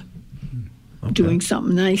contribution to doing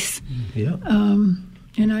something nice. Yeah.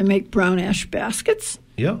 And I make brown ash baskets.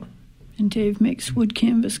 Yeah. And Dave makes wood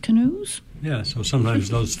canvas canoes. Yeah, so sometimes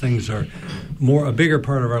those things are a bigger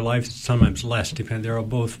part of our life, sometimes less. They're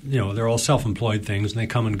both, they're all self-employed things, and they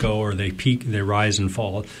come and go, or they peak, they rise and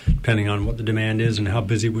fall, depending on what the demand is and how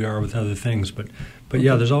busy we are with other things. But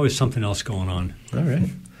yeah, there's always something else going on. All right.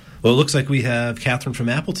 Well, it looks like we have Catherine from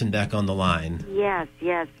Appleton back on the line. Yes.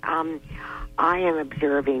 I am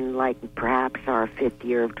observing, perhaps our 5th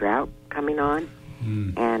year of drought coming on.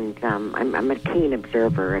 And I'm a keen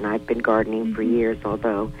observer, and I've been gardening for years,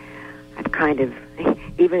 although I've kind of,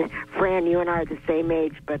 even Fran, you and I are the same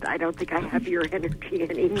age, but I don't think I have your energy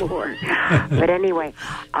anymore. But anyway,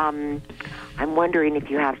 I'm wondering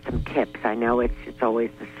if you have some tips. I know it's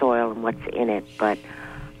always the soil and what's in it, but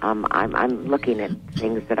I'm looking at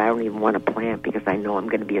things that I don't even want to plant because I know I'm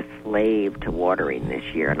going to be a slave to watering this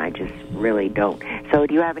year, and I just really don't. So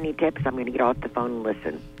do you have any tips? I'm going to get off the phone and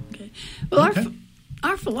listen. Okay. Well,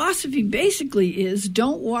 our philosophy basically is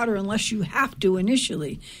don't water unless you have to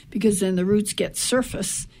initially, because then the roots get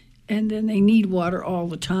surface and then they need water all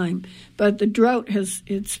the time. But the drought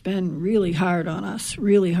it's been really hard on us,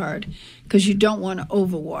 really hard, because you don't want to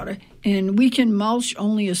overwater. And we can mulch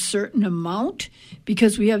only a certain amount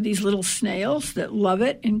because we have these little snails that love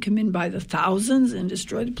it and come in by the thousands and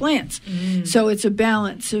destroy the plants. So it's a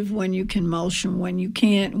balance of when you can mulch and when you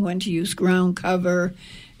can't, and when to use ground cover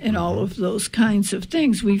and all of those kinds of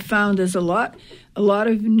things. We found there's a lot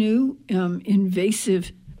of new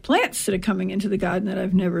invasive plants that are coming into the garden that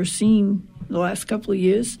I've never seen the last couple of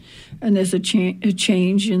years, and there's a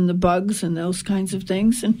change in the bugs and those kinds of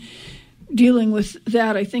things. And dealing with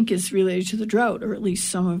that, I think, is related to the drought, or at least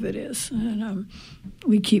some of it is. And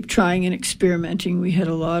we keep trying and experimenting. We had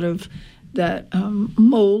a lot of that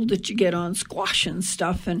mold that you get on squash and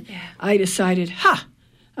stuff, and I decided,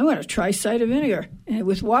 I'm going to try cider vinegar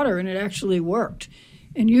with water, and it actually worked.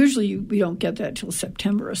 And usually we don't get that till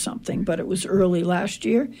September or something, but it was early last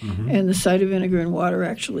year, and the cider vinegar and water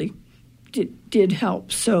actually did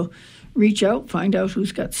help. So reach out, find out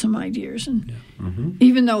who's got some ideas. And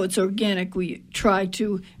even though it's organic, we try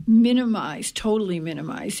to totally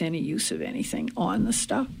minimize any use of anything on the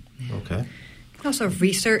stuff. Okay. Also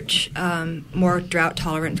research more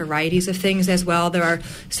drought-tolerant varieties of things as well. There are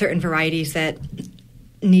certain varieties that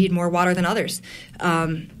need more water than others.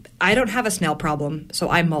 I don't have a snail problem,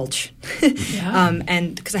 so I mulch.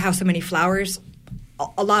 And because I have so many flowers,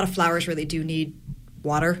 a lot of flowers really do need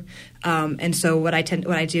water. And so what I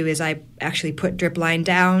do is I actually put drip line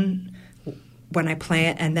down when I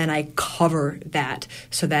plant, and then I cover that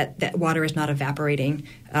so that water is not evaporating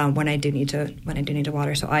when I do need to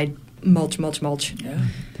water. So I mulch. Yeah.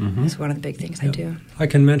 That's one of the big things I do. I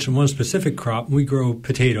can mention one specific crop. We grow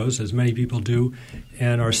potatoes, as many people do,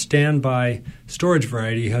 and our standby storage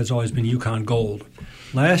variety has always been Yukon Gold.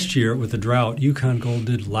 Last year, with the drought, Yukon Gold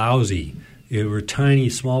did lousy. It were tiny,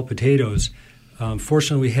 small potatoes.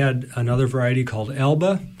 Fortunately, we had another variety called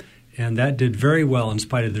Elba, and that did very well in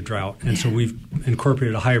spite of the drought. And so we've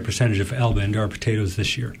incorporated a higher percentage of Elba into our potatoes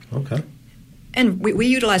this year. Okay. And we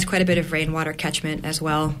utilize quite a bit of rainwater catchment as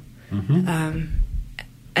well.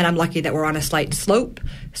 And I'm lucky that we're on a slight slope.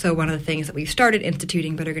 So one of the things that we've started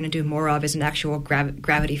instituting but are going to do more of is an actual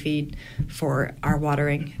gravity feed for our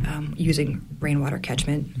watering using rainwater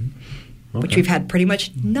catchment, which we've had pretty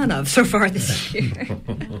much none of so far this year.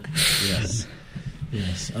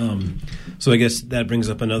 Yes. So I guess that brings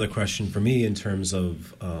up another question for me in terms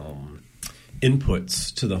of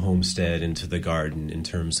inputs to the homestead and to the garden in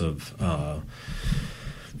terms of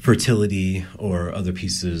fertility or other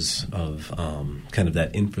pieces of kind of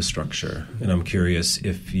that infrastructure. And I'm curious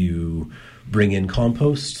if you bring in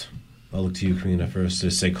compost. I'll look to you, Karina, first to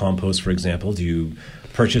say compost, for example. Do you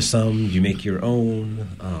purchase some? Do you make your own?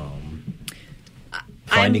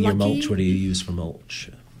 Finding your mulch, what do you use for mulch?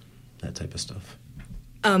 That type of stuff.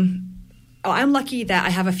 I'm lucky that I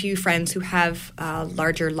have a few friends who have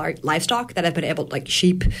larger livestock that have been able, like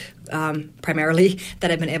sheep primarily,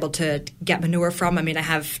 that I've been able to get manure from. I mean, I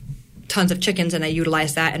have tons of chickens, and I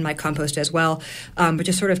utilize that in my compost as well. But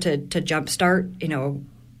just sort of to jumpstart,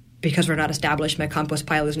 because we're not established, my compost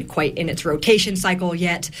pile isn't quite in its rotation cycle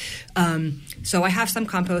yet. So I have some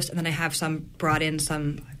compost, and then I have brought in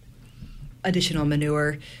some additional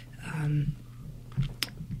manure.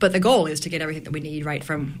 But the goal is to get everything that we need right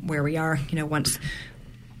from where we are, once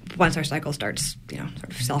our cycle starts, sort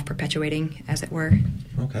of self-perpetuating, as it were.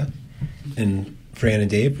 Okay. And Fran and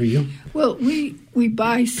Dave, for you? Well, we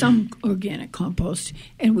buy some organic compost,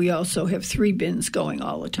 and we also have 3 bins going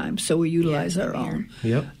all the time, so we utilize our own.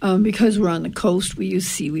 Yep. Because we're on the coast, we use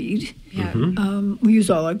seaweed. Yeah. We use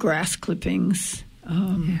all our grass clippings.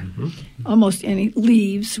 Almost any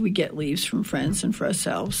leaves, we get leaves from friends and for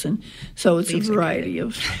ourselves, and so it's leaves a variety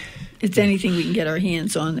of it's anything we can get our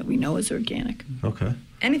hands on that we know is organic. Okay.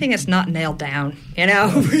 Anything that's not nailed down,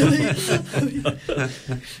 really.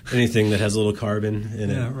 Anything that has a little carbon in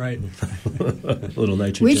it. Yeah, right. A little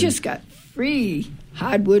nitrogen. We just got free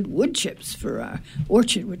hardwood wood chips for our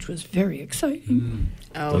orchard, which was very exciting.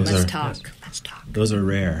 Let's talk. Those are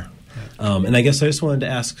rare. And I guess I just wanted to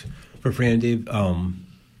ask, for Fran and Dave,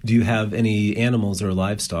 do you have any animals or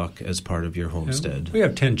livestock as part of your homestead? We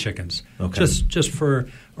have 10 chickens. Okay. Just for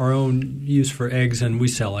our own use for eggs, and we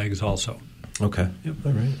sell eggs also. Okay. Yep.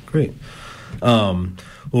 All right. Great. Well,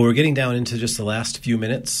 we're getting down into just the last few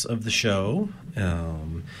minutes of the show.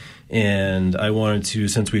 And I wanted to,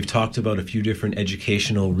 since we've talked about a few different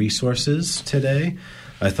educational resources today,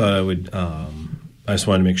 I thought I just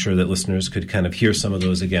wanted to make sure that listeners could kind of hear some of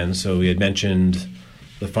those again. So we had mentioned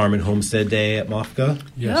the Farm and Homestead Day at MOFGA.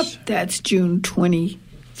 Yes. Yep, that's June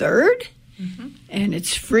 23rd, and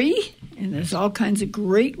it's free, and there's all kinds of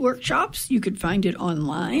great workshops. You could find it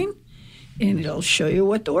online, and it'll show you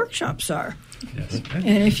what the workshops are. Yes.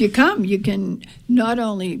 And if you come, you can not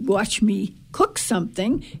only watch me cook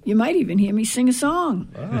something, you might even hear me sing a song.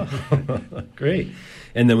 Oh, great.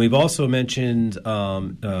 And then we've also mentioned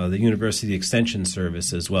the University Extension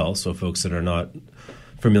Service as well. So folks that are not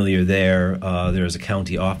familiar there's a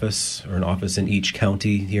county office or an office in each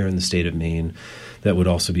county here in the state of Maine that would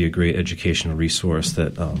also be a great educational resource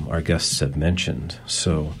that our guests have mentioned.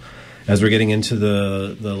 So as we're getting into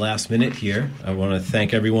the last minute here, I want to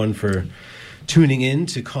thank everyone for tuning in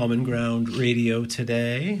to Common Ground Radio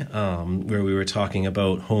today, where we were talking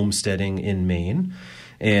about homesteading in Maine.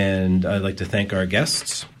 And I'd like to thank our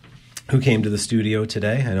guests who came to the studio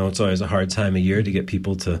today. I know it's always a hard time of year to get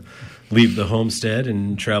people to leave the homestead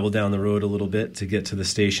and travel down the road a little bit to get to the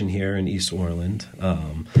station here in East Orland.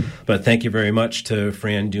 But thank you very much to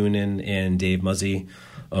Fran Doonan and Dave Muzzy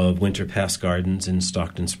of Winter Pass Gardens in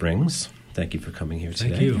Stockton Springs. Thank you for coming here today.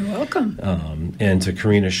 Thank you. You're welcome. And to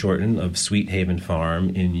Karina Shorten of Sweet Haven Farm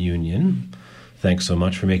in Union. Thanks so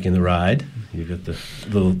much for making the ride. You got the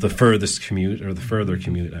furthest commute, or the further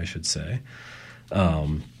commute, I should say.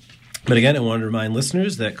 But again, I want to remind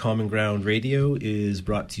listeners that Common Ground Radio is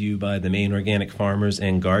brought to you by the Maine Organic Farmers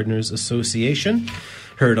and Gardeners Association,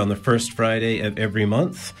 heard on the first Friday of every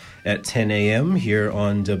month at 10 a.m. here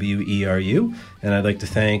on WERU. And I'd like to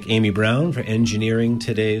thank Amy Brown for engineering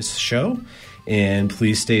today's show. And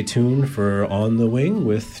please stay tuned for On the Wing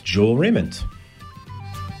with Joel Raymond.